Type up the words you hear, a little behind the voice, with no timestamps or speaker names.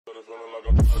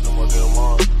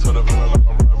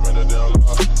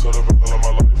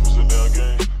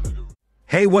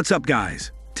Hey, what's up,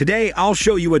 guys? Today, I'll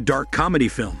show you a dark comedy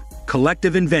film,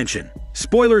 Collective Invention.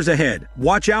 Spoilers ahead,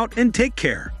 watch out and take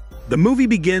care. The movie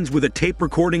begins with a tape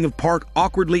recording of Park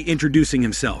awkwardly introducing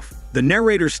himself. The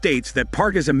narrator states that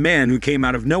Park is a man who came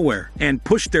out of nowhere and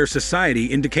pushed their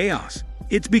society into chaos.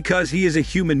 It's because he is a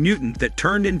human mutant that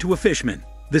turned into a fishman.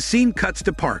 The scene cuts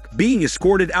to Park being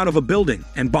escorted out of a building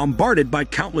and bombarded by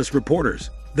countless reporters.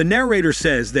 The narrator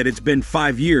says that it's been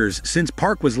 5 years since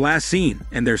Park was last seen,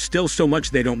 and there's still so much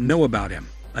they don't know about him.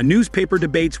 A newspaper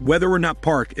debates whether or not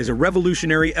Park is a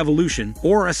revolutionary evolution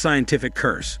or a scientific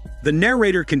curse. The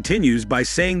narrator continues by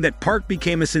saying that Park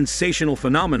became a sensational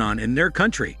phenomenon in their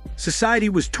country. Society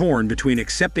was torn between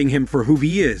accepting him for who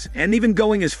he is and even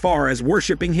going as far as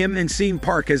worshipping him and seeing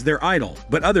Park as their idol,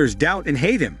 but others doubt and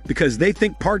hate him because they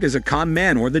think Park is a con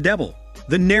man or the devil.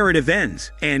 The narrative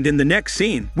ends, and in the next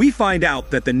scene, we find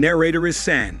out that the narrator is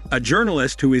Sang, a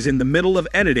journalist who is in the middle of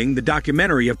editing the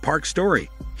documentary of Park's story.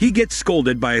 He gets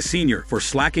scolded by a senior for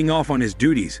slacking off on his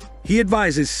duties. He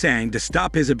advises Sang to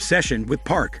stop his obsession with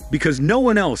Park because no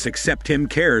one else except him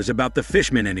cares about the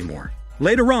fishman anymore.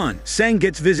 Later on, Sang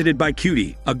gets visited by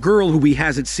Cutie, a girl who he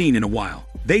hasn't seen in a while.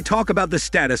 They talk about the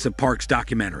status of Park's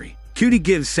documentary. Cutie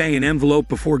gives Sang an envelope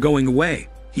before going away.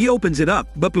 He opens it up,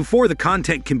 but before the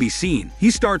content can be seen, he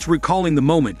starts recalling the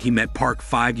moment he met Park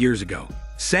 5 years ago.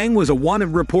 Sang was a wanted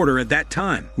reporter at that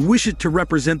time who wished to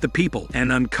represent the people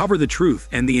and uncover the truth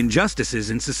and the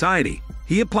injustices in society.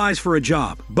 He applies for a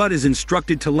job, but is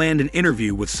instructed to land an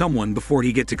interview with someone before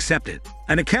he gets accepted.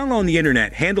 An account on the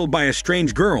internet handled by a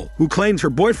strange girl who claims her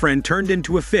boyfriend turned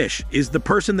into a fish is the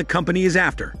person the company is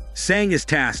after. Sang is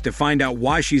tasked to find out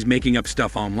why she's making up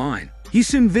stuff online. He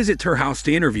soon visits her house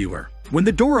to interview her. When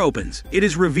the door opens, it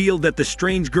is revealed that the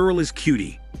strange girl is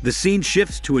Cutie. The scene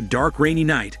shifts to a dark, rainy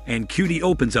night, and Cutie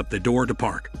opens up the door to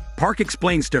Park. Park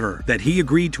explains to her that he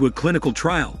agreed to a clinical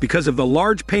trial because of the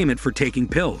large payment for taking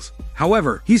pills.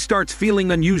 However, he starts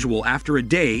feeling unusual after a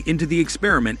day into the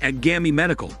experiment at Gammy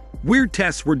Medical. Weird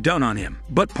tests were done on him,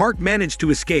 but Park managed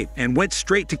to escape and went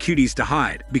straight to Cutie's to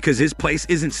hide because his place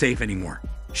isn't safe anymore.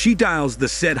 She dials the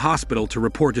said hospital to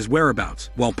report his whereabouts,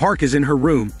 while Park is in her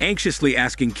room, anxiously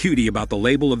asking Cutie about the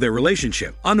label of their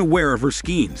relationship, unaware of her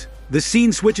schemes. The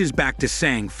scene switches back to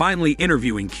Sang finally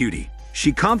interviewing Cutie.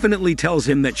 She confidently tells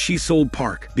him that she sold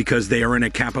Park because they are in a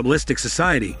capitalistic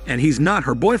society and he's not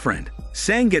her boyfriend.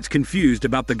 Sang gets confused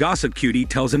about the gossip Cutie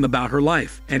tells him about her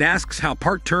life and asks how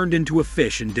Park turned into a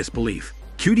fish in disbelief.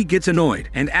 Cutie gets annoyed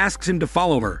and asks him to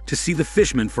follow her to see the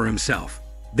fishman for himself.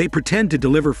 They pretend to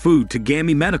deliver food to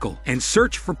Gammy Medical and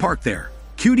search for Park there.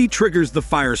 Cutie triggers the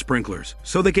fire sprinklers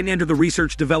so they can enter the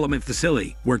research development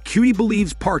facility where Cutie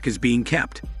believes Park is being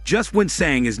kept. Just when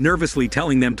Sang is nervously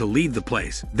telling them to leave the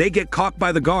place, they get caught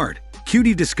by the guard.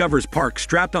 Cutie discovers Park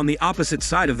strapped on the opposite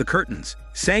side of the curtains.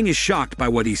 Sang is shocked by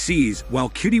what he sees while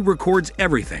Cutie records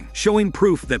everything, showing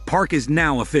proof that Park is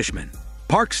now a fishman.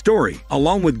 Park's story,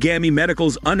 along with Gammy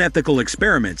Medical's unethical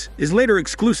experiments, is later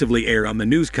exclusively aired on the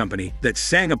news company that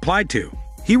Sang applied to.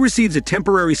 He receives a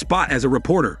temporary spot as a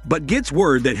reporter, but gets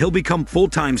word that he'll become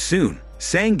full-time soon.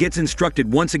 Sang gets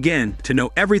instructed once again to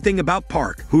know everything about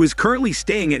Park, who is currently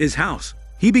staying at his house.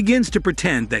 He begins to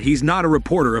pretend that he's not a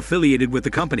reporter affiliated with the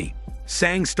company.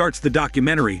 Sang starts the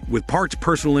documentary with Park's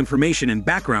personal information and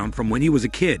background from when he was a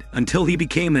kid until he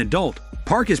became an adult.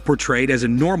 Park is portrayed as a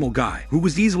normal guy who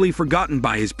was easily forgotten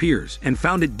by his peers and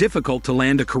found it difficult to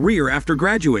land a career after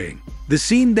graduating. The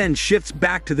scene then shifts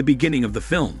back to the beginning of the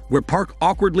film, where Park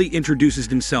awkwardly introduces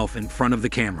himself in front of the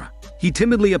camera. He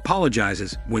timidly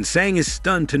apologizes when Sang is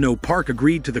stunned to know Park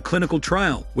agreed to the clinical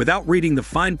trial without reading the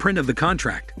fine print of the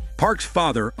contract. Park's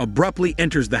father abruptly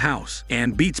enters the house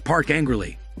and beats Park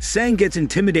angrily. Sang gets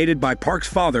intimidated by Park's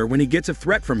father when he gets a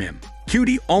threat from him.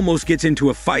 Cutie almost gets into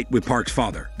a fight with Park's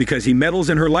father because he meddles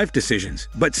in her life decisions,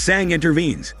 but Sang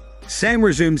intervenes. Sang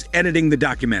resumes editing the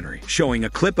documentary, showing a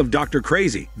clip of Dr.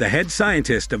 Crazy, the head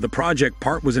scientist of the project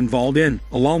Park was involved in,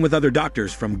 along with other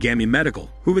doctors from Gammy Medical,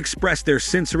 who expressed their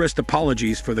sincerest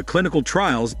apologies for the clinical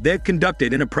trials they had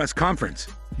conducted in a press conference.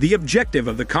 The objective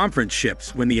of the conference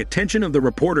shifts when the attention of the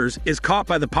reporters is caught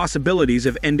by the possibilities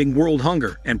of ending world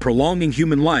hunger and prolonging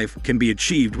human life can be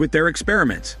achieved with their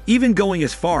experiments, even going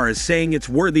as far as saying it's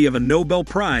worthy of a Nobel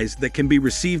Prize that can be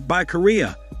received by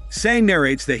Korea. Sang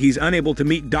narrates that he's unable to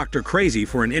meet Dr. Crazy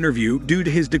for an interview due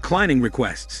to his declining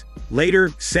requests. Later,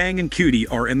 Sang and Cutie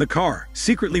are in the car,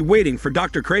 secretly waiting for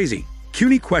Dr. Crazy.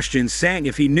 Cutie questions Sang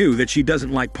if he knew that she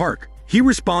doesn't like Park. He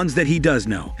responds that he does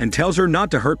know and tells her not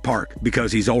to hurt Park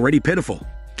because he's already pitiful.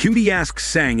 Cutie asks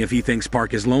Sang if he thinks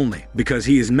Park is lonely, because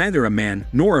he is neither a man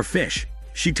nor a fish.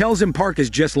 She tells him Park is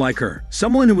just like her,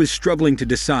 someone who is struggling to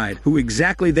decide who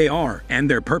exactly they are and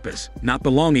their purpose, not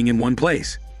belonging in one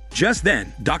place. Just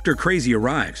then, Dr. Crazy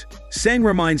arrives. Sang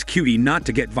reminds Cutie not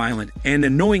to get violent and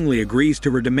annoyingly agrees to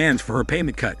her demands for her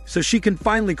payment cut so she can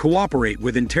finally cooperate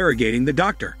with interrogating the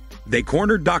doctor. They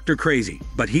cornered Dr. Crazy,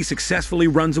 but he successfully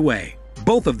runs away.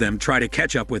 Both of them try to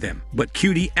catch up with him, but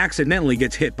Cutie accidentally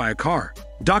gets hit by a car.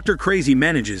 Dr. Crazy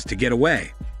manages to get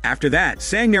away. After that,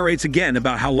 Sang narrates again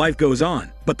about how life goes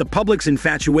on, but the public's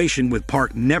infatuation with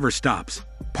Park never stops.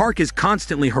 Park is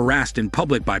constantly harassed in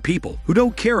public by people who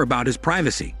don't care about his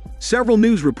privacy. Several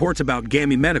news reports about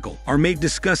Gammy Medical are made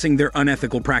discussing their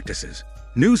unethical practices.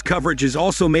 News coverage is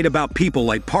also made about people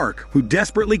like Park who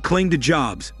desperately cling to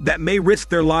jobs that may risk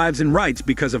their lives and rights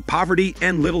because of poverty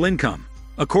and little income.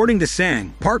 According to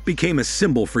Sang, Park became a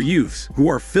symbol for youths who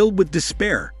are filled with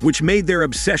despair, which made their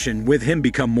obsession with him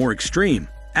become more extreme.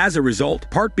 As a result,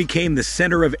 Park became the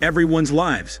center of everyone's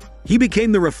lives. He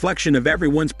became the reflection of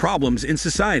everyone's problems in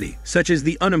society, such as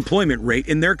the unemployment rate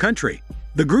in their country.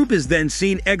 The group is then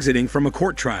seen exiting from a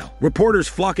court trial, reporters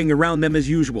flocking around them as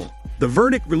usual. The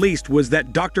verdict released was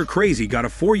that Dr. Crazy got a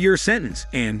 4-year sentence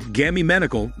and Gammy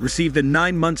Medical received a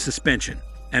 9-month suspension.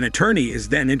 An attorney is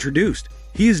then introduced.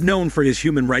 He is known for his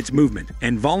human rights movement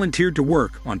and volunteered to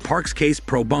work on Park's case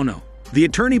pro bono. The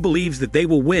attorney believes that they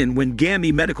will win when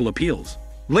Gammy Medical appeals.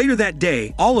 Later that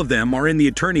day, all of them are in the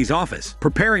attorney's office,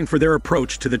 preparing for their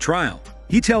approach to the trial.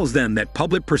 He tells them that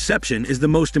public perception is the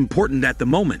most important at the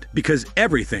moment because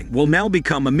everything will now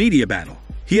become a media battle.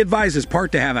 He advises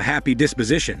Park to have a happy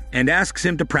disposition and asks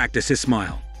him to practice his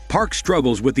smile. Park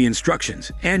struggles with the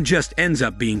instructions and just ends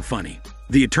up being funny.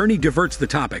 The attorney diverts the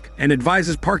topic and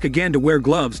advises Park again to wear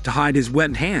gloves to hide his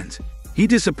wet hands. He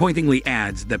disappointingly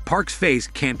adds that Park's face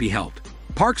can't be helped.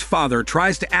 Park's father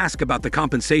tries to ask about the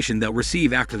compensation they'll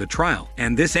receive after the trial,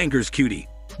 and this angers Cutie.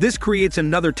 This creates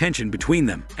another tension between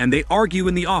them, and they argue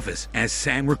in the office as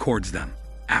Sang records them.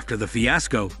 After the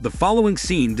fiasco, the following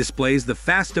scene displays the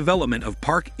fast development of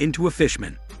Park into a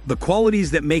fishman. The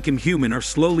qualities that make him human are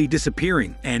slowly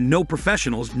disappearing, and no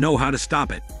professionals know how to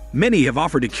stop it. Many have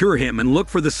offered to cure him and look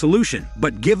for the solution,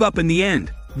 but give up in the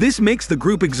end. This makes the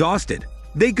group exhausted.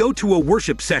 They go to a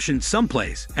worship session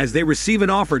someplace as they receive an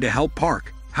offer to help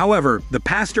Park. However, the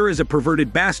pastor is a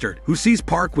perverted bastard who sees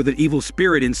Park with an evil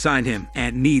spirit inside him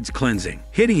and needs cleansing,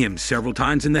 hitting him several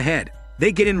times in the head.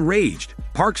 They get enraged.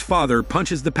 Park's father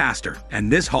punches the pastor,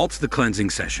 and this halts the cleansing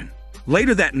session.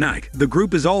 Later that night, the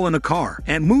group is all in a car,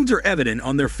 and wounds are evident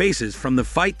on their faces from the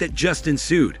fight that just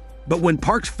ensued. But when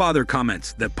Park's father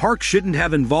comments that Park shouldn't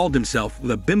have involved himself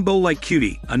with a bimbo like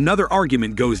Cutie, another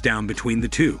argument goes down between the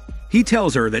two. He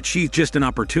tells her that she's just an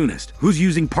opportunist who's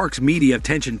using Park's media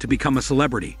attention to become a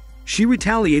celebrity. She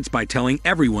retaliates by telling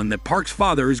everyone that Park's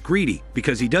father is greedy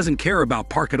because he doesn't care about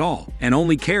Park at all and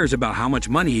only cares about how much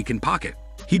money he can pocket.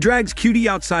 He drags Cutie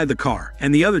outside the car,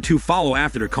 and the other two follow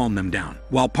after to calm them down,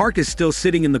 while Park is still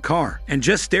sitting in the car and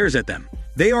just stares at them.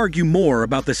 They argue more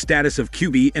about the status of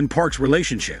Cutie and Park's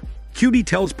relationship. Cutie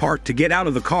tells Park to get out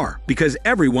of the car because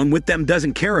everyone with them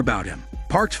doesn't care about him.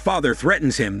 Park's father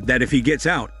threatens him that if he gets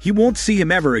out, he won't see him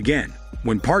ever again.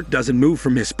 When Park doesn't move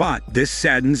from his spot, this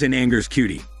saddens and angers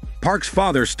Cutie. Park's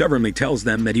father stubbornly tells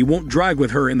them that he won't drive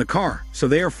with her in the car, so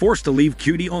they are forced to leave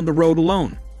Cutie on the road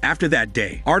alone. After that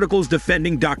day, articles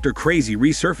defending Dr. Crazy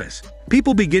resurface.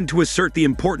 People begin to assert the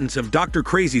importance of Dr.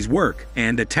 Crazy's work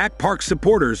and attack Park's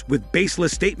supporters with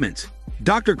baseless statements.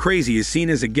 Dr. Crazy is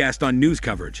seen as a guest on news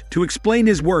coverage to explain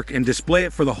his work and display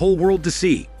it for the whole world to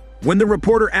see. When the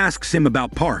reporter asks him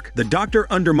about Park, the doctor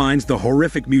undermines the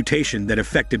horrific mutation that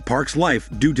affected Park's life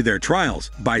due to their trials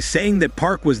by saying that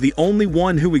Park was the only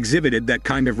one who exhibited that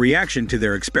kind of reaction to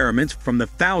their experiments from the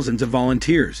thousands of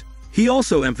volunteers. He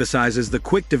also emphasizes the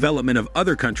quick development of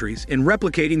other countries in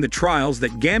replicating the trials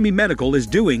that Gammy Medical is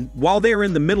doing while they are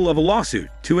in the middle of a lawsuit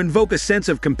to invoke a sense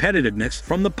of competitiveness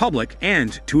from the public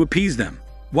and to appease them.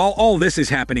 While all this is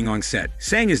happening on set,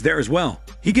 Sang is there as well.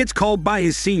 He gets called by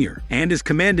his senior and is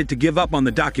commanded to give up on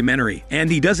the documentary,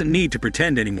 and he doesn't need to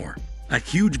pretend anymore. A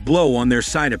huge blow on their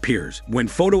side appears when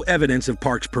photo evidence of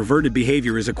Park's perverted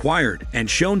behavior is acquired and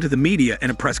shown to the media in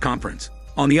a press conference.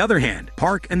 On the other hand,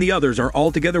 Park and the others are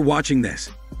all together watching this.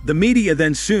 The media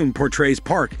then soon portrays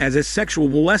Park as a sexual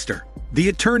molester. The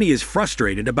attorney is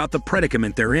frustrated about the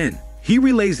predicament they're in. He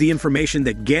relays the information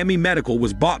that Gammy Medical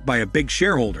was bought by a big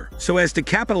shareholder so as to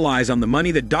capitalize on the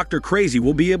money that Dr. Crazy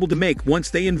will be able to make once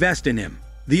they invest in him.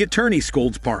 The attorney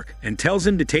scolds Park and tells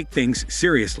him to take things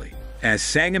seriously. As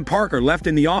Sang and Park are left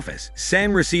in the office,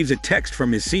 Sang receives a text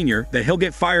from his senior that he'll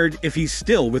get fired if he's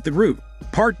still with the group.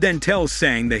 Park then tells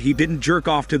Sang that he didn't jerk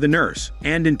off to the nurse,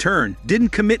 and in turn, didn't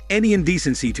commit any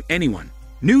indecency to anyone.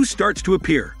 News starts to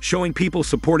appear, showing people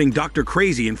supporting Dr.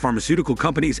 Crazy and pharmaceutical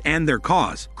companies and their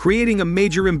cause, creating a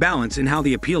major imbalance in how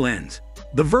the appeal ends.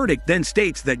 The verdict then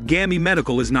states that Gammy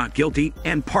Medical is not guilty,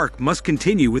 and Park must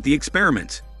continue with the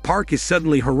experiments. Park is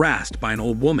suddenly harassed by an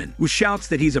old woman who shouts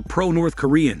that he's a pro-North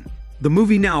Korean. The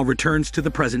movie now returns to the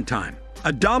present time.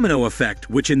 A domino effect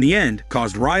which in the end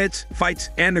caused riots, fights,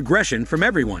 and aggression from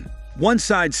everyone. One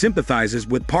side sympathizes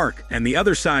with Park and the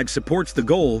other side supports the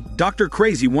goal Dr.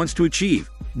 Crazy wants to achieve.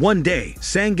 One day,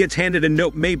 Sang gets handed a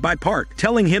note made by Park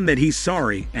telling him that he's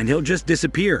sorry and he'll just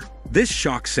disappear. This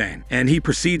shocks Sang, and he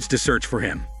proceeds to search for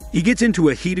him. He gets into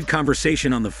a heated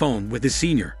conversation on the phone with his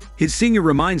senior. His senior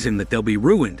reminds him that they'll be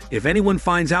ruined if anyone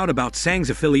finds out about Sang's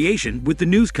affiliation with the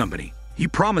news company. He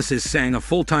promises Sang a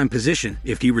full-time position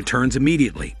if he returns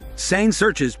immediately. Sang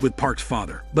searches with Park's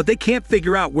father, but they can't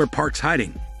figure out where Park's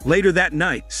hiding. Later that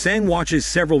night, Sang watches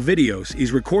several videos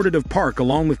he's recorded of Park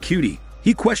along with Cutie.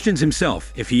 He questions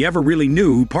himself if he ever really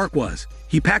knew who Park was.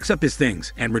 He packs up his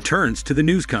things and returns to the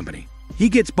news company. He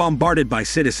gets bombarded by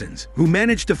citizens who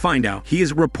manage to find out he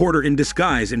is a reporter in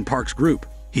disguise in Park's group.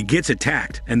 He gets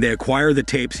attacked and they acquire the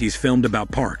tapes he's filmed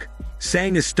about Park.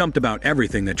 Sang is stumped about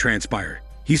everything that transpired.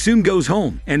 He soon goes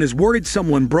home and is worried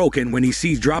someone broke in when he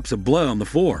sees drops of blood on the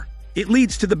floor. It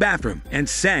leads to the bathroom, and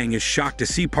Sang is shocked to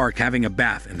see Park having a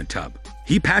bath in the tub.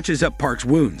 He patches up Park's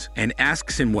wounds and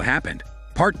asks him what happened.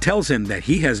 Park tells him that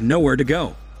he has nowhere to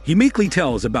go. He meekly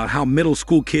tells about how middle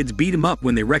school kids beat him up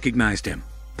when they recognized him.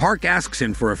 Park asks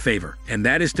him for a favor, and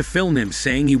that is to film him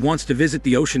saying he wants to visit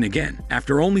the ocean again,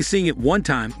 after only seeing it one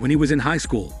time when he was in high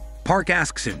school. Park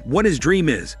asks him what his dream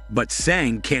is, but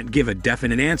Sang can't give a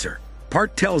definite answer.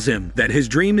 Park tells him that his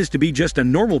dream is to be just a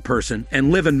normal person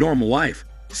and live a normal life.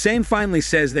 Sang finally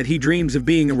says that he dreams of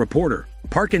being a reporter.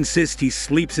 Park insists he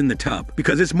sleeps in the tub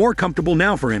because it's more comfortable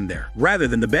now for him there, rather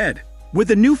than the bed. With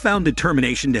a newfound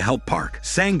determination to help Park,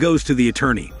 Sang goes to the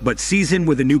attorney, but sees him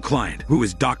with a new client, who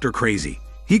is Dr. Crazy.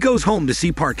 He goes home to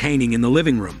see Park hanging in the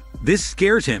living room. This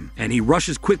scares him, and he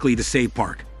rushes quickly to save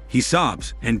Park. He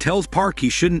sobs and tells Park he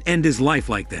shouldn't end his life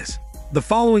like this. The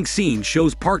following scene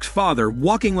shows Park's father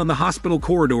walking on the hospital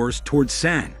corridors towards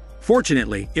Sang.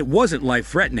 Fortunately, it wasn't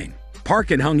life-threatening. Park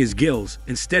had hung his gills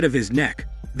instead of his neck.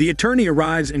 The attorney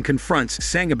arrives and confronts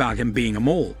Sang about him being a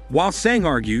mole, while Sang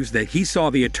argues that he saw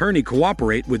the attorney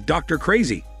cooperate with Dr.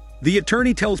 Crazy. The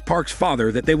attorney tells Park's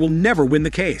father that they will never win the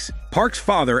case. Park's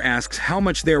father asks how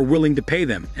much they are willing to pay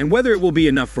them and whether it will be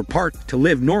enough for Park to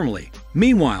live normally.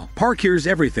 Meanwhile, Park hears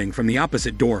everything from the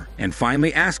opposite door and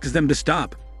finally asks them to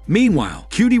stop. Meanwhile,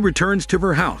 Cutie returns to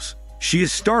her house. She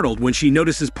is startled when she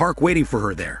notices Park waiting for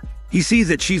her there. He sees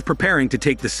that she's preparing to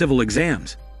take the civil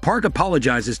exams. Park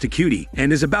apologizes to Cutie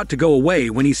and is about to go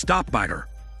away when he's stopped by her.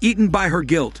 Eaten by her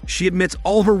guilt, she admits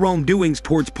all her wrongdoings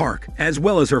towards Park, as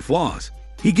well as her flaws.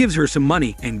 He gives her some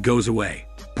money and goes away.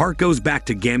 Park goes back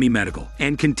to Gammy Medical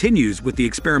and continues with the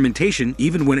experimentation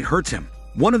even when it hurts him.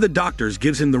 One of the doctors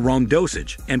gives him the wrong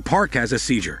dosage, and Park has a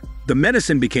seizure. The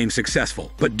medicine became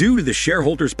successful, but due to the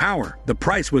shareholders' power, the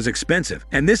price was expensive,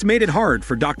 and this made it hard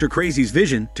for Dr. Crazy's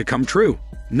vision to come true.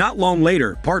 Not long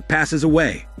later, Park passes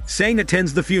away. Sang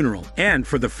attends the funeral, and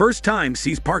for the first time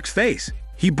sees Park's face.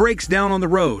 He breaks down on the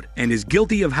road and is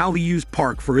guilty of how he used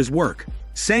Park for his work.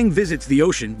 Sang visits the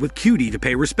ocean with Cutie to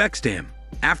pay respects to him.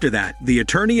 After that, the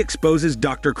attorney exposes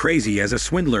Dr. Crazy as a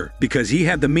swindler because he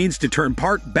had the means to turn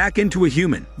Park back into a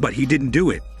human, but he didn't do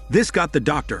it. This got the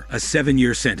doctor a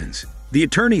 7-year sentence. The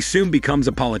attorney soon becomes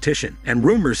a politician, and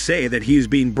rumors say that he is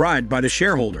being bribed by the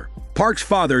shareholder. Park's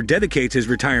father dedicates his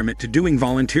retirement to doing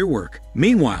volunteer work.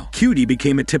 Meanwhile, Cutie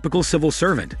became a typical civil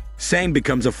servant. Sang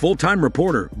becomes a full-time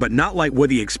reporter, but not like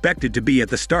what he expected to be at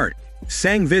the start.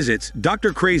 Sang visits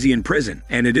Dr. Crazy in prison,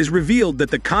 and it is revealed that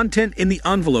the content in the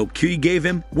envelope Cutie gave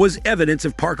him was evidence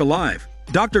of Park alive.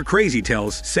 Dr. Crazy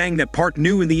tells Sang that Park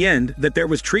knew in the end that there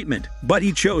was treatment, but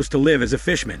he chose to live as a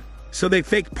fishman. So they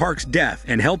faked Park's death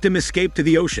and helped him escape to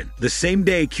the ocean, the same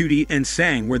day Cutie and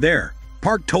Sang were there.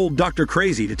 Park told Dr.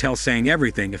 Crazy to tell Sang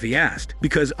everything if he asked,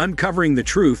 because uncovering the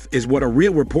truth is what a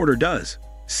real reporter does.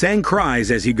 Sang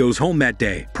cries as he goes home that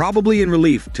day, probably in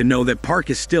relief to know that Park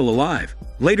is still alive.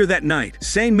 Later that night,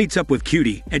 Sang meets up with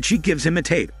Cutie and she gives him a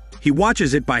tape. He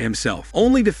watches it by himself,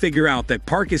 only to figure out that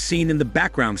Park is seen in the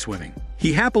background swimming.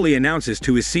 He happily announces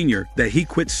to his senior that he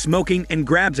quits smoking and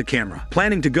grabs a camera,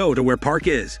 planning to go to where Park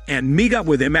is and meet up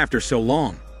with him after so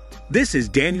long. This is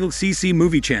Daniel CC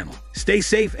Movie Channel. Stay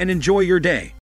safe and enjoy your day.